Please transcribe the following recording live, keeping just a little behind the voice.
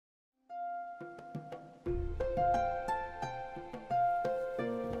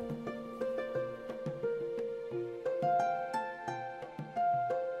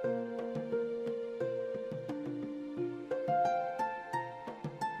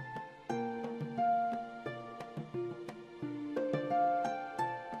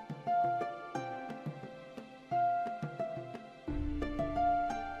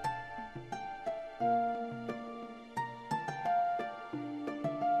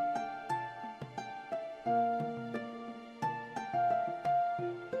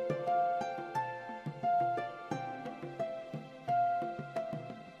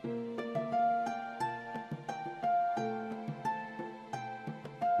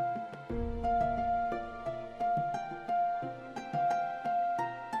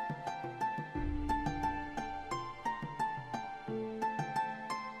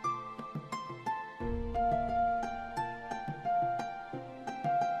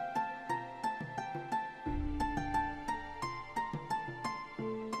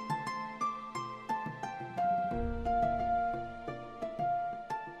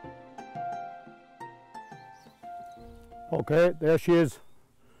Okay, there she is,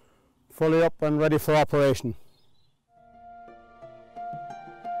 fully up and ready for operation.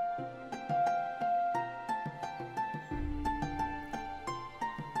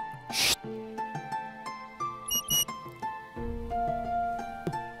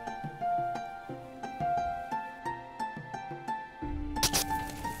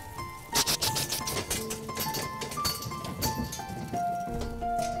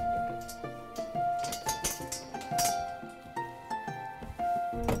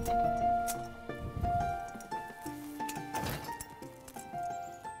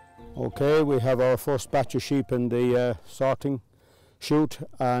 Okay, we have our first batch of sheep in the sorting chute,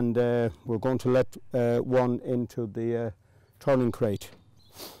 and we're going to let one into the turning crate.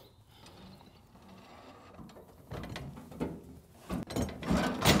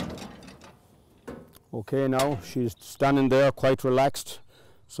 Okay, now she's standing there quite relaxed,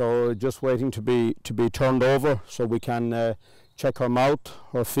 so just waiting to be turned over so we can check her mouth,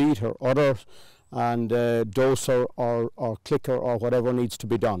 her feet, her udders, and dose her or click her or whatever needs to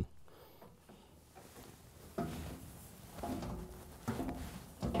be done.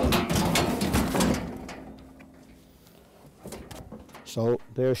 So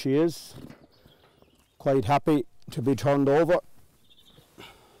there she is, quite happy to be turned over.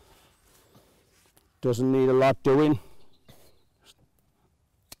 Doesn't need a lot doing.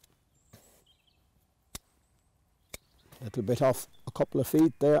 A little bit off a couple of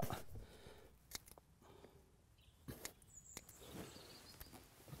feet there.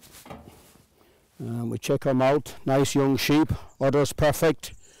 And we check her mouth, nice young sheep, udders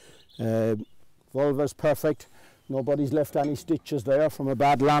perfect, vulva's perfect. Nobody's left any stitches there from a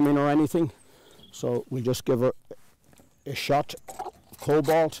bad lambing or anything. So we'll just give her a shot,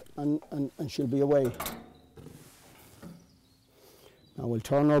 cobalt, and she'll be away. Now we'll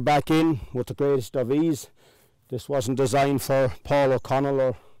turn her back in with the greatest of ease. This wasn't designed for Paul O'Connell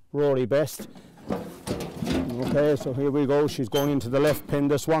or Rory Best. Okay, so here we go. She's going into the left pin,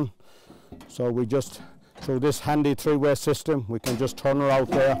 this one. So we just, through this handy three-way system, we can just turn her out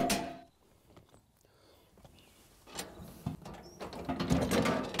there.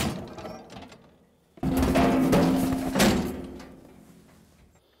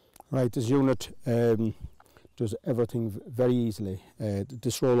 Right, this unit does everything very easily.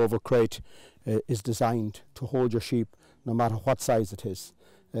 This rollover crate is designed to hold your sheep no matter what size it is.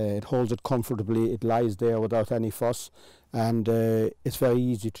 It holds it comfortably, it lies there without any fuss, and it's very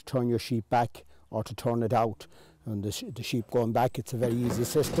easy to turn your sheep back or to turn it out. And the sheep going back, it's a very easy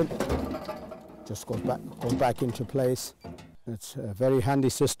system. Just goes back into place. It's a very handy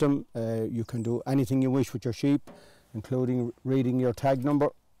system. You can do anything you wish with your sheep, including reading your tag number.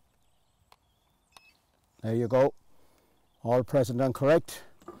 There you go, all present and correct.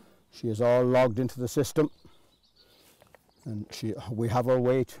 She is all logged into the system, and we have her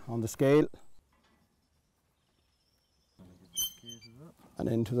weight on the scale and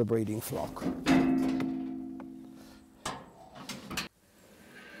into the breeding flock.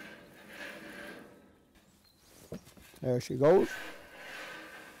 There she goes.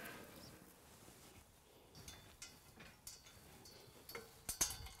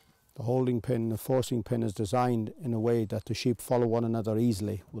 The holding pin, the forcing pin is designed in a way that the sheep follow one another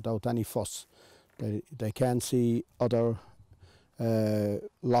easily without any fuss. They can see other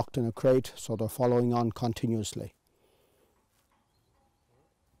locked in a crate, so they're following on continuously.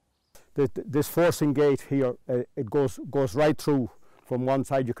 This forcing gate here, it goes right through from one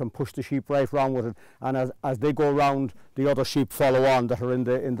side. You can push the sheep right round with it, and as they go round, the other sheep follow on that are in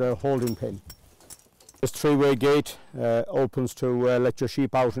the holding pin. This three-way gate opens to let your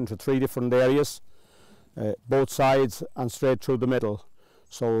sheep out into three different areas, both sides and straight through the middle.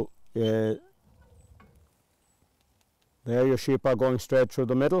 So there your sheep are going straight through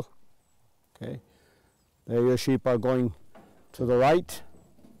the middle. Okay. There your sheep are going to the right,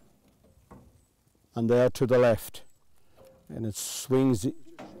 and there to the left. And it swings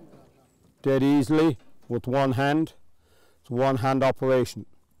dead easily with one hand. It's a one-hand operation.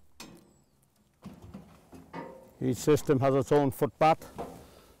 Each system has its own foot bath,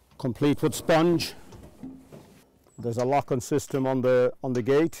 complete with sponge. There's a locking system on the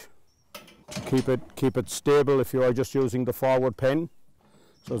gate to keep it stable if you are just using the forward pin,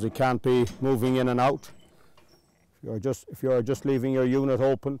 so as it can't be moving in and out. If you are just leaving your unit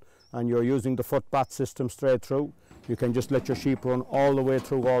open and you're using the foot bath system straight through, you can just let your sheep run all the way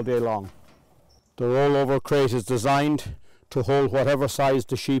through all day long. The rollover crate is designed to hold whatever size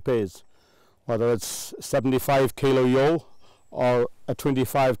the sheep is, whether it's 75 kilo ewe or a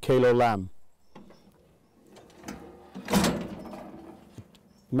 25 kilo lamb.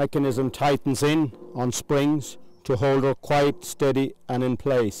 Mechanism tightens in on springs to hold her quite steady and in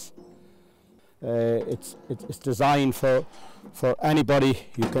place. It's designed for anybody.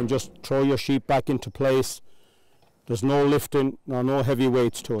 You can just throw your sheep back into place. There's no lifting, no heavy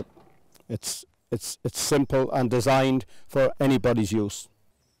weights to it. It's simple and designed for anybody's use.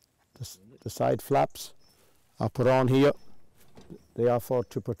 The side flaps are put on here. They are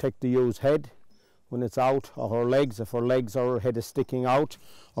to protect the ew's head when it's out, or her legs. If her legs or her head is sticking out,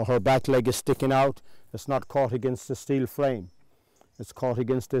 or her back leg is sticking out, it's not caught against the steel frame. It's caught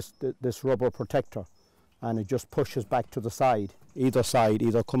against this rubber protector, and it just pushes back to the side,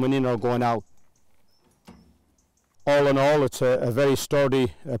 either coming in or going out. All in all, it's a very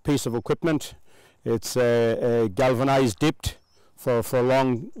sturdy piece of equipment. It's galvanized dipped for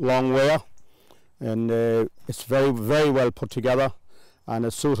long wear, and it's very well put together, and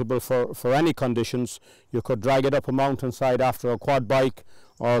it's suitable for any conditions. You could drag it up a mountainside after a quad bike,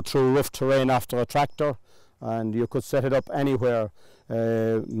 or through rough terrain after a tractor, and you could set it up anywhere.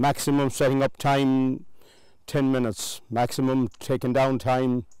 Maximum setting up time 10 minutes, maximum taking down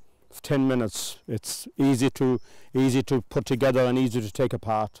time 10 minutes. It's easy to put together and easy to take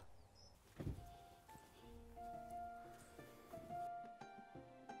apart.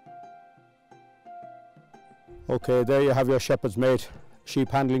 Okay, there you have your Shepherdsmate sheep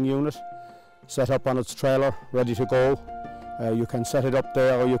handling unit set up on its trailer, ready to go. You can set it up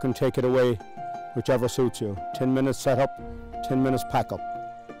there, or you can take it away, whichever suits you. 10 minutes set up, 10 minutes pack up,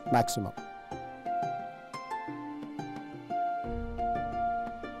 maximum.